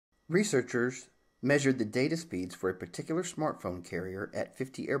Researchers measured the data speeds for a particular smartphone carrier at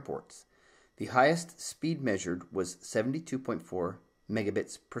 50 airports. The highest speed measured was 72.4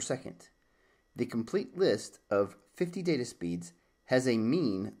 megabits per second. The complete list of 50 data speeds has a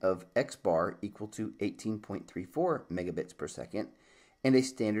mean of x bar equal to 18.34 megabits per second and a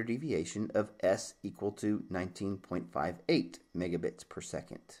standard deviation of s equal to 19.58 megabits per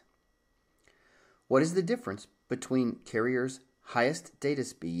second. What is the difference between carriers' highest data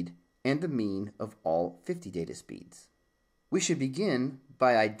speed and the mean of all 50 data speeds? We should begin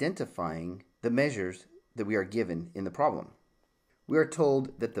by identifying the measures that we are given in the problem. We are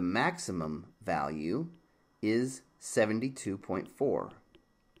told that the maximum value is 72.4.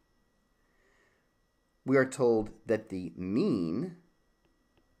 We are told that the mean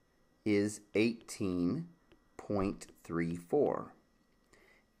is 18.34.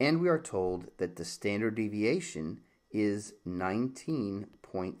 And we are told that the standard deviation is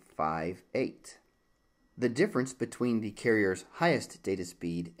 19.58. The difference between the carrier's highest data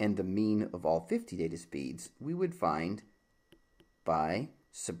speed and the mean of all 50 data speeds we would find by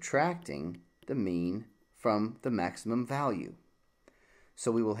subtracting the mean from the maximum value.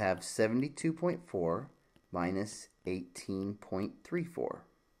 So we will have 72.4 minus 18.34.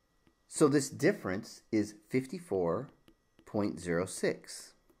 So this difference is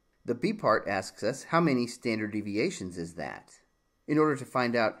 54.06. The B part asks us how many standard deviations is that? In order to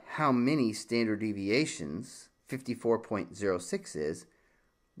find out how many standard deviations 54.06 is,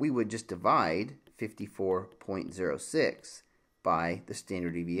 we would just divide 54.06 by the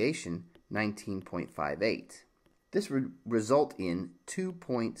standard deviation 19.58. This would result in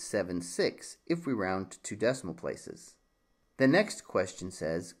 2.76 if we round to decimal places. The next question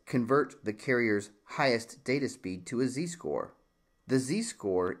says, convert the carrier's highest data speed to a z-score. The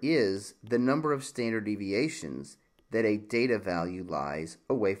z-score is the number of standard deviations that a data value lies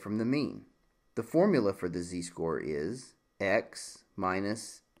away from the mean. The formula for the z-score is x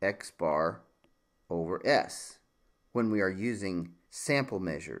minus x bar over s when we are using sample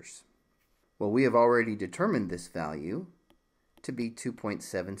measures. Well, we have already determined this value to be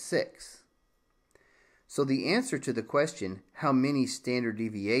 2.76. So the answer to the question, how many standard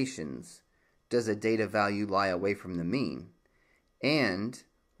deviations does a data value lie away from the mean, and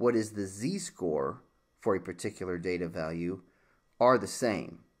what is the z-score for a particular data value, are the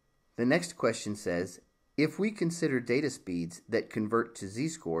same. The next question says, if we consider data speeds that convert to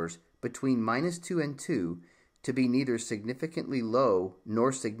z-scores between -2 and 2 to be neither significantly low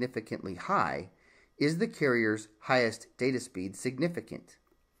nor significantly high, is the carrier's highest data speed significant?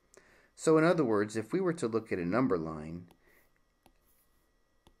 So in other words, if we were to look at a number line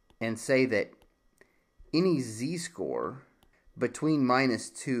and say that any z-score between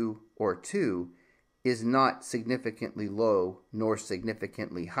 -2 or 2 is not significantly low nor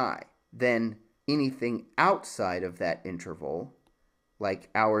significantly high, then anything outside of that interval, like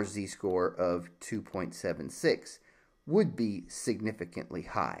our z-score of 2.76, would be significantly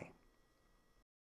high.